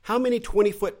How many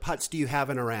 20-foot putts do you have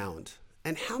in a round?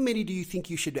 And how many do you think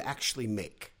you should actually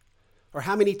make? Or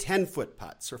how many 10-foot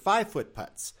putts or 5-foot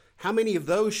putts? How many of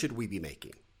those should we be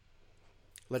making?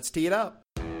 Let's tee it up.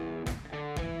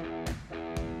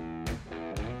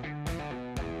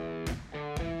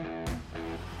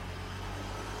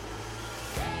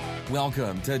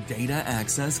 Welcome to Data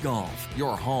Access Golf,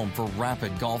 your home for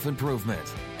rapid golf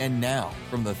improvement. And now,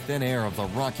 from the thin air of the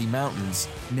Rocky Mountains,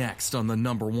 next on the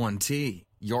number one tee,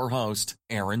 your host,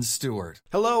 Aaron Stewart.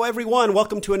 Hello, everyone.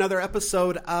 Welcome to another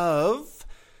episode of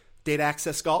Data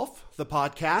Access Golf, the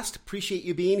podcast. Appreciate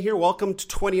you being here. Welcome to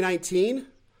 2019.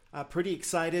 Pretty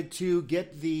excited to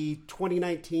get the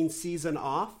 2019 season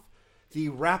off, the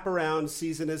wraparound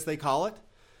season as they call it,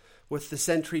 with the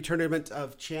Sentry Tournament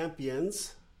of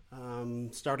Champions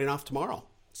starting off tomorrow.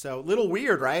 So a little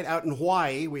weird, right? Out in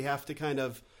Hawaii, we have to kind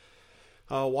of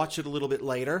watch it a little bit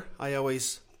later.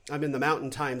 I'm in the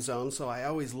mountain time zone, so I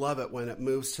always love it when it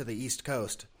moves to the East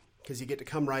Coast because you get to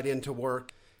come right into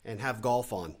work and have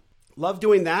golf on. Love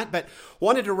doing that, but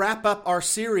wanted to wrap up our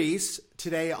series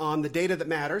today on the data that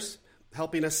matters,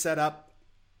 helping us set up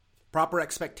proper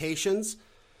expectations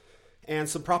and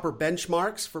some proper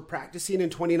benchmarks for practicing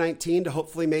in 2019 to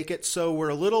hopefully make it so we're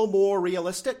a little more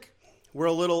realistic. We're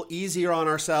a little easier on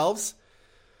ourselves.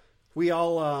 We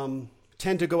all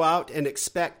tend to go out and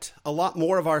expect a lot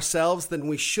more of ourselves than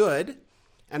we should.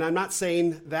 And I'm not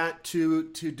saying that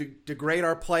to degrade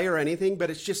our play or anything, but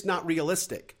it's just not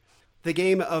realistic. The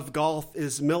game of golf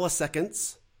is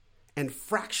milliseconds and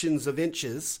fractions of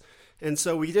inches. And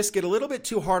so we just get a little bit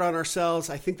too hard on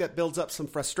ourselves. I think that builds up some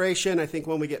frustration. I think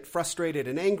when we get frustrated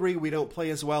and angry, we don't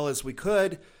play as well as we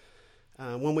could.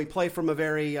 When we play from a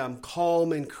very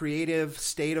calm and creative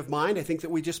state of mind, I think that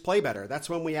we just play better.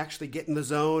 That's when we actually get in the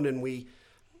zone and we,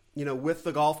 with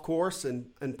the golf course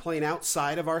and playing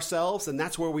outside of ourselves. And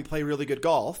that's where we play really good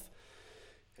golf.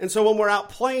 And so when we're out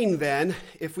playing then,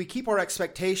 if we keep our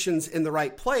expectations in the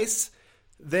right place,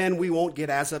 then we won't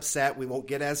get as upset, we won't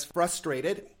get as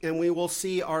frustrated, and we will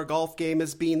see our golf game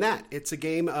as being that. It's a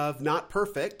game of not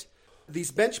perfect.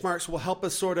 These benchmarks will help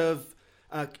us sort of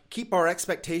keep our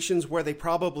expectations where they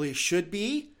probably should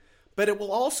be, but it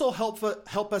will also help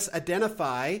us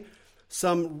identify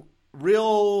some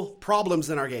real problems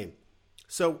in our game.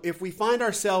 So if we find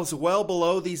ourselves well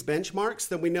below these benchmarks,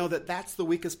 then we know that that's the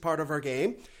weakest part of our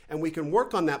game, and we can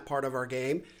work on that part of our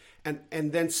game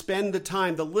and then spend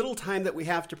the little time that we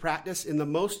have to practice in the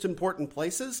most important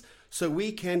places so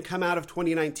we can come out of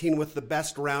 2019 with the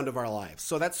best round of our lives.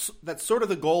 So that's sort of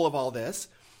the goal of all this.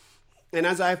 And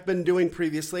as I've been doing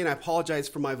previously, and I apologize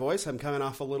for my voice, I'm coming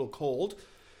off a little cold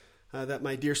that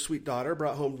my dear sweet daughter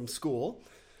brought home from school.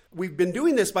 We've been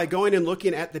doing this by going and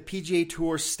looking at the PGA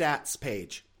Tour stats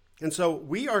page. And so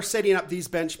we are setting up these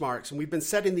benchmarks, and we've been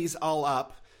setting these all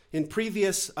up. In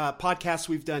previous podcasts,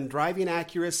 we've done driving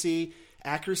accuracy,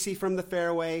 accuracy from the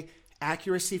fairway,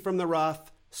 accuracy from the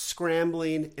rough,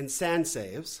 scrambling, and sand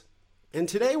saves. And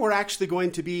today we're actually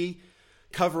going to be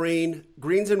covering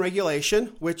greens and regulation,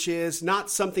 which is not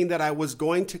something that I was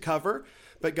going to cover,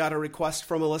 but got a request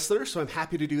from a listener, so I'm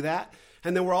happy to do that.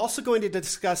 And then we're also going to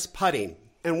discuss putting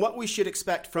and what we should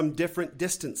expect from different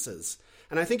distances.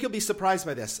 And I think you'll be surprised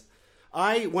by this.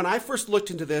 When I first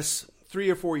looked into this 3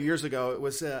 or 4 years ago, it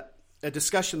was a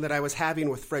discussion that I was having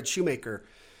with Fred Shoemaker.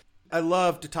 I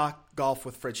love to talk golf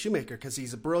with Fred Shoemaker because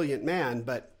he's a brilliant man,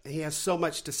 but he has so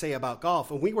much to say about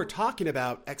golf. And we were talking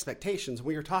about expectations.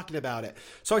 We were talking about it.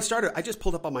 So I just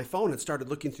pulled up on my phone and started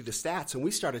looking through the stats, and we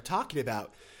started talking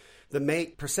about the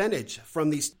make percentage from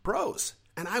these pros.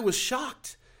 And I was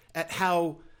shocked at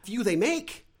how few they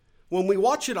make. When we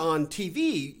watch it on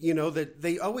TV, that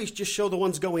they always just show the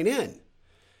ones going in.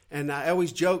 And I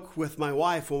always joke with my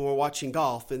wife when we're watching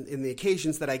golf, and in the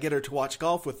occasions that I get her to watch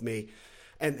golf with me,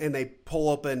 and they pull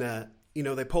up a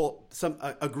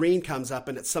green comes up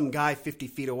and it's some guy 50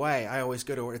 feet away. I always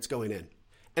go to where it's going in.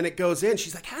 And it goes in.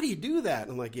 She's like, how do you do that?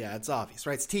 And I'm like, yeah, it's obvious,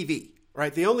 right? It's TV,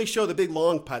 right? They only show the big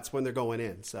long putts when they're going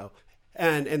in. So,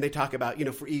 and they talk about,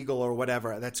 for eagle or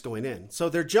whatever that's going in. So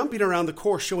they're jumping around the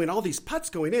course showing all these putts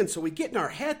going in. So we get in our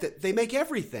head that they make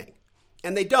everything.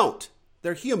 And they don't.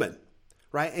 They're human.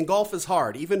 Right? And golf is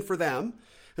hard, even for them.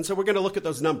 And so we're going to look at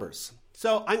those numbers.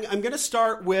 So I'm going to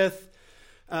start with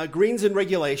greens and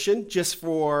regulation just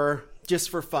for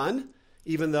fun,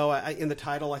 even though in the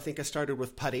title I think I started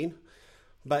with putting.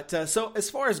 But so as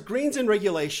far as greens and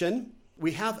regulation,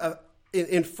 we have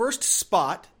in first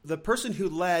spot, the person who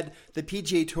led the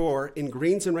PGA Tour in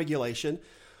greens and regulation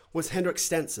was Henrik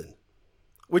Stenson,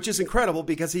 which is incredible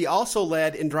because he also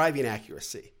led in driving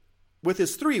accuracy with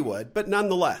his 3-wood, but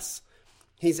nonetheless.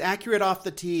 He's accurate off the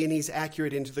tee and he's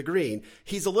accurate into the green.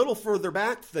 He's a little further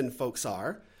back than folks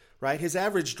are, right? His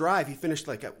average drive, he finished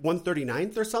like at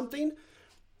 139th or something,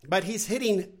 but he's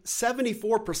hitting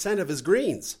 74% of his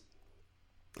greens.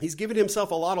 He's given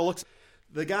himself a lot of looks.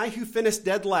 The guy who finished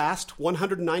dead last,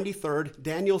 193rd,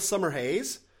 Daniel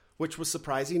Summerhays, which was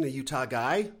surprising, a Utah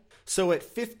guy. So at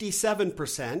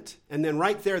 57%, and then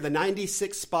right there, the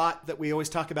 96th spot that we always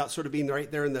talk about sort of being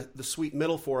right there in the sweet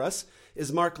middle for us,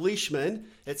 is Mark Leishman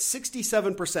at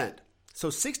 67%. So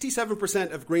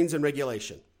 67% of greens in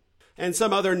regulation. And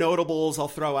some other notables I'll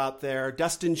throw out there.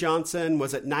 Dustin Johnson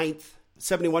was at 9th,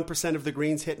 71% of the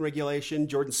greens hit in regulation.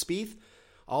 Jordan Spieth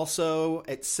also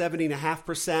at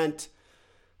 70.5%.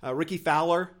 Ricky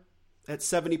Fowler at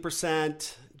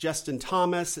 70%. Justin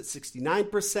Thomas at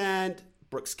 69%.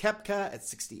 Brooks Koepka at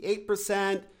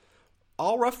 68%.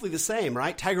 All roughly the same,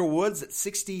 right? Tiger Woods at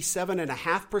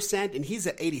 67.5%, and he's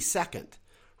at 82nd,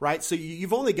 right? So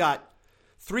you've only got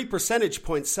 3 percentage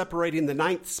points separating the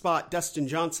 9th spot, Dustin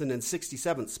Johnson, and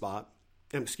 67th spot.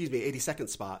 82nd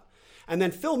spot. And then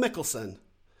Phil Mickelson,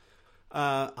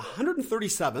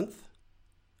 137th,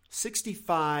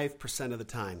 65% of the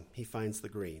time he finds the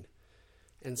green.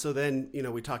 And so then,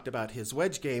 we talked about his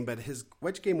wedge game, but his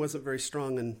wedge game wasn't very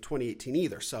strong in 2018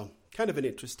 either. So kind of an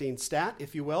interesting stat,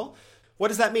 if you will. What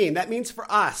does that mean? That means for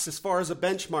us, as far as a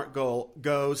benchmark goal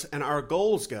goes and our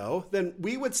goals go, then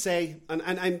we would say, and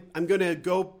I'm going to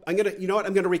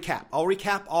recap. I'll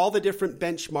recap all the different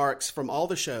benchmarks from all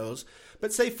the shows.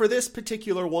 But say for this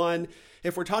particular one,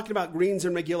 if we're talking about greens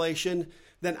and regulation,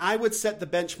 then I would set the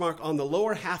benchmark on the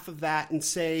lower half of that and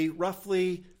say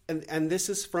roughly, and this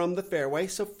is from the fairway,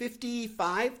 so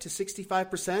 55 to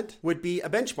 65% would be a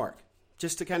benchmark.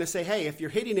 Just to kind of say, hey, if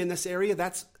you're hitting in this area,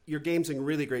 your game's in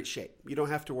really great shape. You don't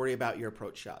have to worry about your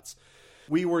approach shots.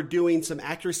 We were doing some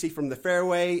accuracy from the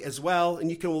fairway as well, and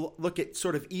you can look at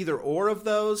sort of either or of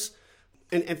those.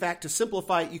 And in fact, to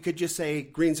simplify it, you could just say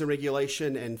greens and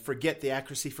regulation and forget the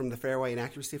accuracy from the fairway and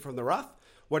accuracy from the rough,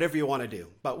 whatever you want to do.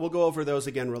 But we'll go over those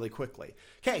again really quickly.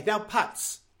 Okay, now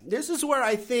putts. This is where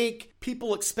I think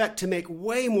people expect to make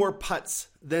way more putts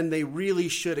than they really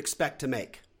should expect to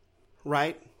make,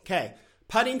 right? Okay,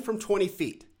 putting from 20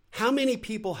 feet. How many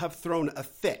people have thrown a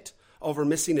fit over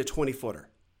missing a 20-footer?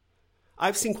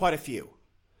 I've seen quite a few.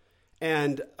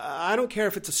 And I don't care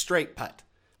if it's a straight putt.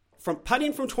 From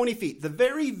putting from 20 feet, the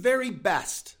very, very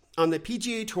best on the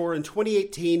PGA Tour in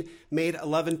 2018 made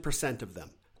 11% of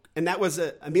them. And that was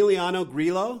Emiliano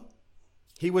Grillo.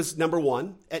 He was number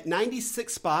one. At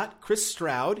 96th spot, Chris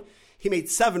Stroud, he made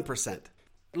 7%.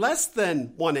 Less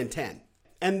than 1 in 10.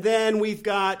 And then we've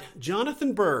got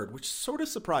Jonathan Bird, which sort of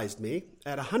surprised me.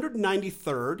 At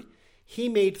 193rd, he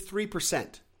made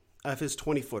 3% of his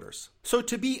 20-footers. So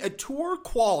to be a tour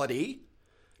quality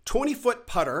 20-foot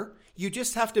putter, you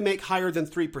just have to make higher than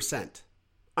 3%.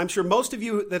 I'm sure most of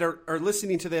you that are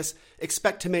listening to this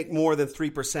expect to make more than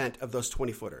 3% of those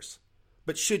 20-footers.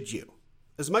 But should you?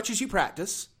 As much as you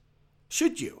practice,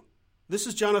 should you? This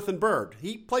is Jonathan Bird.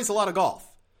 He plays a lot of golf.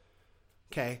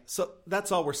 Okay, so that's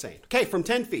all we're saying. Okay, from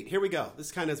 10 feet, here we go. This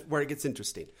is kind of where it gets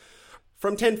interesting.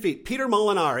 From 10 feet, Peter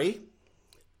Molinari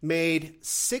made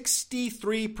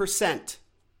 63%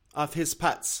 of his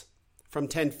putts from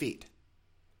 10 feet.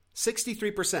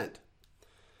 63%.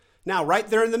 Now, right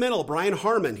there in the middle, Brian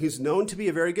Harman, who's known to be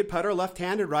a very good putter,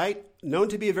 left-handed, right? Known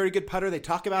to be a very good putter. They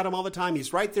talk about him all the time.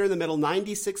 He's right there in the middle,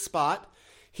 96th spot.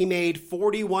 He made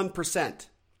 41%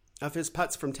 of his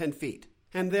putts from 10 feet.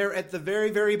 And there at the very,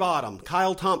 very bottom,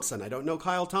 Kyle Thompson. I don't know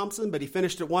Kyle Thompson, but he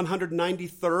finished at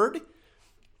 193rd.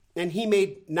 And he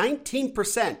made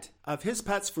 19% of his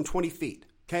putts from 20 feet.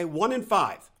 Okay, 1 in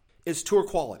 5 is tour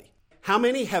quality. How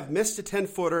many have missed a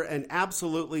 10-footer and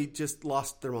absolutely just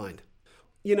lost their mind?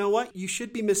 You know what? You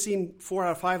should be missing 4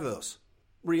 out of 5 of those,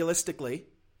 realistically,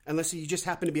 unless you just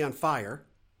happen to be on fire.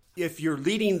 If you're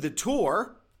leading the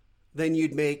tour, then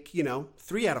you'd make,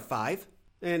 3 out of 5.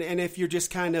 And if you're just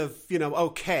kind of,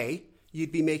 okay,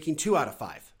 you'd be making 2 out of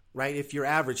 5, right? If you're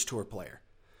average tour player.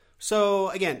 So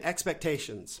again,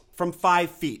 expectations from 5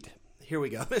 feet. Here we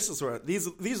go. This is where these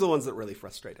are the ones that really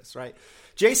frustrate us, right?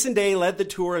 Jason Day led the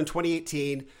tour in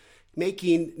 2018,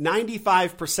 making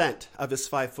 95% of his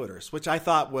 5-footers, which I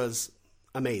thought was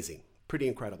amazing. Pretty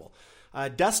incredible.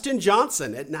 Dustin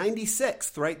Johnson at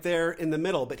 96th, right there in the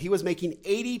middle, but he was making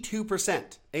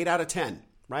 82%, 8 out of 10,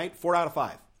 right? 4 out of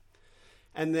 5.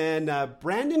 And then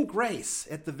Brandon Grace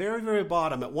at the very, very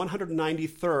bottom at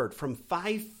 193rd from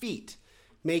 5 feet,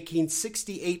 making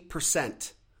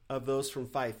 68% of those from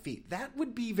 5 feet. That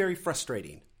would be very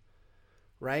frustrating,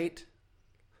 right?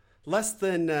 Less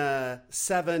than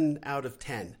 7 out of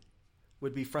 10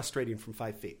 would be frustrating from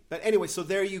 5 feet. But anyway, so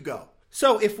there you go.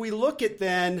 So if we look at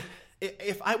then,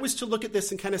 if I was to look at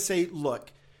this and kind of say,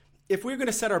 look, if we're going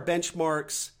to set our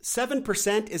benchmarks,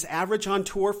 7% is average on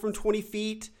tour from 20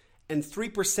 feet and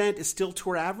 3% is still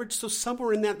tour average. So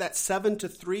somewhere in that 7 to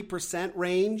 3%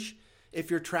 range,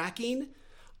 if you're tracking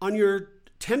on your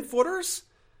 10 footers,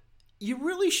 you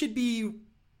really should be,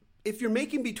 if you're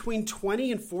making between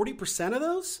 20 and 40% of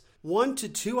those, 1 to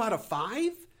 2 out of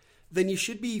 5, then you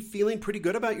should be feeling pretty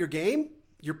good about your game.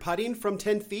 You're putting from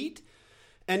 10 feet.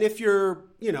 And if you're,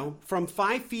 from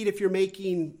 5 feet, if you're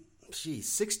making,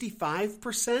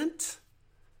 65%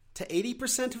 to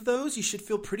 80% of those, you should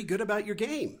feel pretty good about your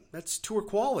game. That's tour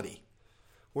quality.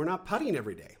 We're not putting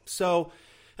every day. So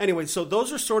anyway, so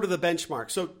those are sort of the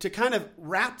benchmarks. So to kind of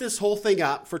wrap this whole thing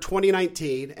up for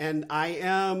 2019, and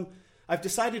I've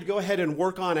decided to go ahead and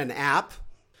work on an app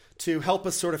to help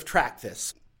us sort of track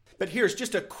this. But here's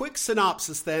just a quick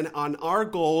synopsis then on our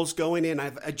goals going in.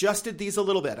 I've adjusted these a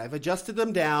little bit. I've adjusted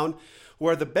them down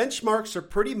where the benchmarks are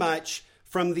pretty much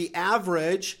from the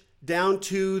average down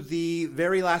to the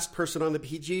very last person on the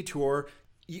PGA Tour.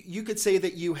 You could say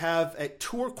that you have a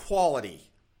tour quality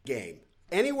game.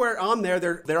 Anywhere on there,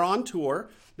 they're on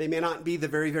tour. They may not be the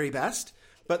very, very best.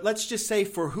 But let's just say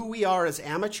for who we are as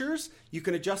amateurs, you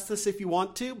can adjust this if you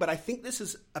want to. But I think this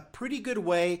is a pretty good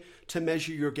way to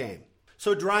measure your game.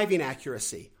 So driving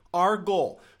accuracy. Our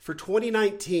goal for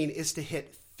 2019 is to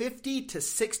hit 50 to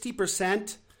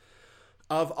 60%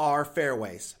 of our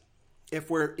fairways.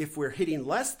 If we're hitting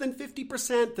less than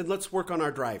 50%, then let's work on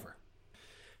our driver.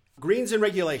 Greens and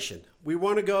regulation. We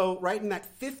want to go right in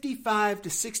that 55 to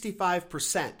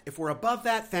 65%. If we're above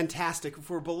that, fantastic. If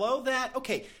we're below that,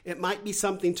 okay, it might be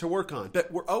something to work on.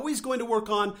 But we're always going to work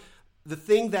on the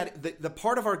thing the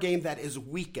part of our game that is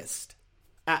weakest.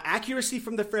 Accuracy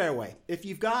from the fairway. If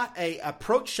you've got a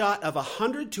approach shot of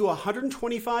 100 to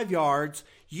 125 yards,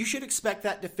 you should expect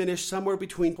that to finish somewhere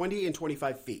between 20 and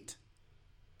 25 feet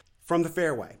from the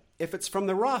fairway. If it's from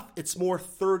the rough, it's more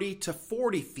 30 to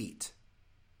 40 feet.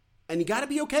 And you got to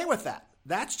be okay with that.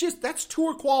 That's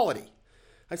tour quality.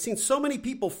 I've seen so many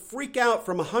people freak out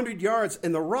from 100 yards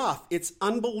in the rough. It's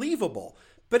unbelievable,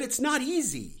 but it's not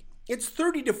easy. It's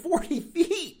 30 to 40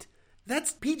 feet.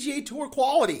 That's PGA Tour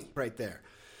quality right there.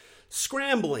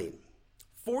 Scrambling,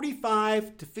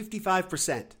 45 to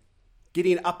 55%.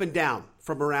 Getting up and down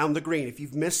from around the green. If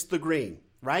you've missed the green,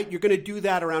 right? You're going to do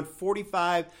that around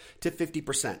 45 to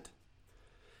 50%.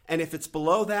 And if it's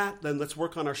below that, then let's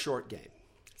work on our short game.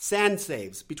 Sand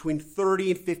saves, between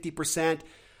 30 and 50%.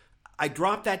 I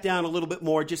dropped that down a little bit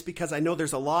more just because I know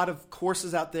there's a lot of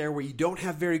courses out there where you don't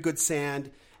have very good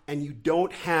sand and you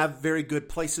don't have very good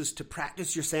places to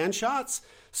practice your sand shots.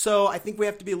 So I think we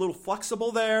have to be a little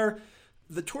flexible there.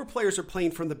 The tour players are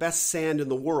playing from the best sand in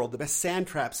the world, the best sand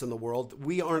traps in the world.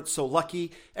 We aren't so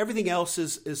lucky. Everything else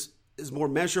is more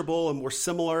measurable and more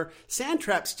similar. Sand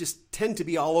traps just tend to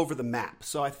be all over the map.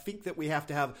 So I think that we have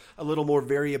to have a little more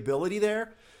variability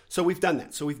there. So we've done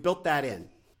that. So we've built that in.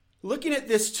 Looking at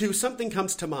this too, something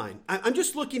comes to mind. I'm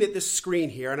just looking at this screen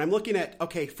here and I'm looking at,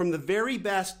 okay, from the very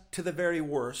best to the very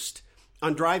worst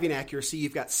on driving accuracy,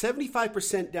 you've got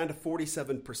 75% down to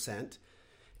 47%.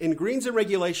 In greens and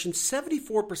regulation,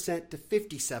 74% to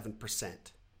 57%.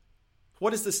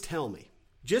 What does this tell me?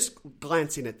 Just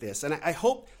glancing at this, and I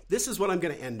hope this is what I'm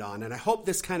going to end on, and I hope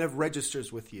this kind of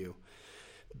registers with you.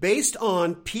 Based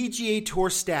on PGA Tour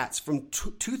stats from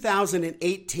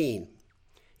 2018,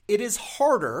 it is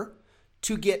harder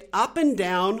to get up and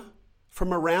down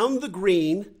from around the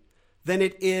green than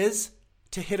it is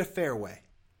to hit a fairway.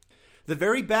 The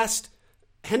very best,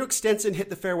 Henrik Stenson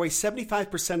hit the fairway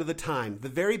 75% of the time. The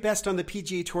very best on the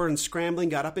PGA Tour in scrambling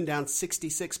got up and down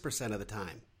 66% of the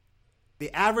time.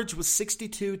 The average was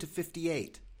 62 to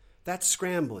 58. That's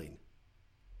scrambling.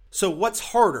 So what's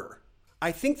harder?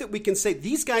 I think that we can say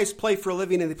these guys play for a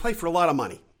living and they play for a lot of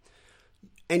money.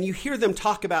 And you hear them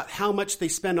talk about how much they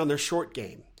spend on their short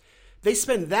game. They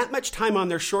spend that much time on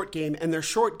their short game, and their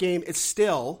short game is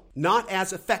still not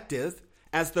as effective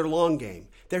as their long game.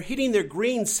 They're hitting their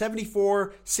greens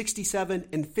 74, 67,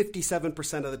 and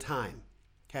 57% of the time.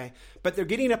 Okay? But they're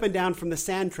getting up and down from the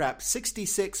sand trap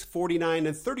 66, 49,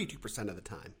 and 32% of the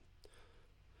time.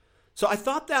 So I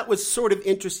thought that was sort of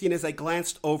interesting as I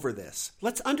glanced over this.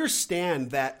 Let's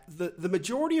understand that the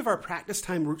majority of our practice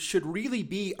time should really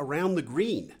be around the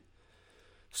green.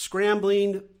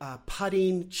 Scrambling,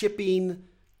 putting, chipping,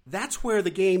 that's where the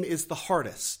game is the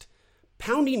hardest.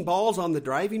 Pounding balls on the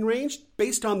driving range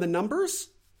based on the numbers,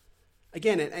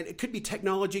 again, and it could be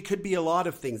technology, could be a lot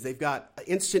of things. They've got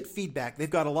instant feedback. They've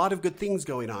got a lot of good things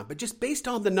going on. But just based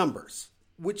on the numbers,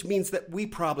 which means that we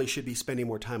probably should be spending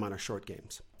more time on our short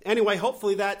games. Anyway,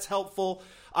 hopefully that's helpful.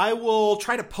 I will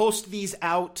try to post these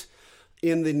out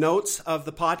in the notes of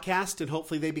the podcast, and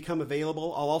hopefully they become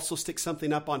available. I'll also stick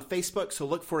something up on Facebook, so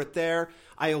look for it there.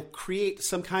 I'll create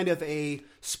some kind of a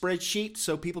spreadsheet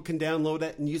so people can download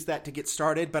it and use that to get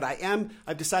started. But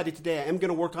I've decided today I am going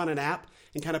to work on an app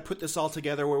and kind of put this all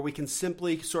together where we can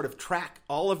simply sort of track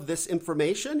all of this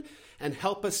information and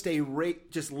help us stay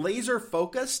just laser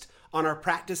focused on our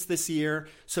practice this year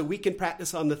so we can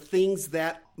practice on the things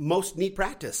that most need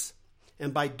practice.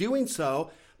 And by doing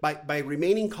so, by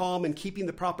remaining calm and keeping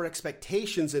the proper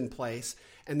expectations in place,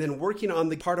 and then working on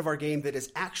the part of our game that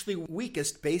is actually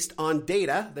weakest based on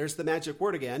data, there's the magic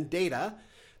word again, data,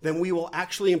 then we will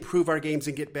actually improve our games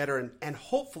and get better. And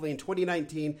hopefully in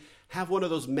 2019, have one of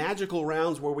those magical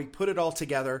rounds where we put it all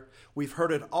together. We've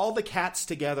herded all the cats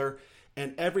together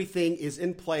and everything is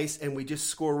in place and we just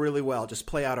score really well, just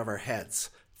play out of our heads.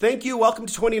 Thank you. Welcome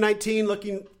to 2019.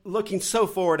 Looking so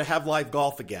forward to have live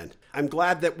golf again. I'm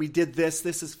glad that we did this.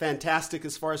 This is fantastic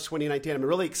as far as 2019. I'm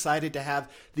really excited to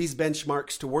have these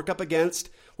benchmarks to work up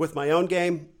against with my own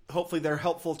game. Hopefully they're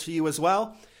helpful to you as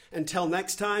well. Until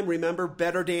next time, remember,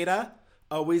 better data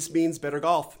always means better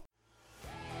golf.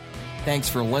 Thanks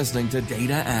for listening to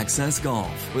Data Access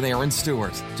Golf with Aaron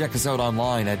Stewart. Check us out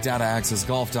online at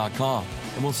dataaccessgolf.com,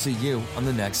 and we'll see you on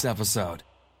the next episode.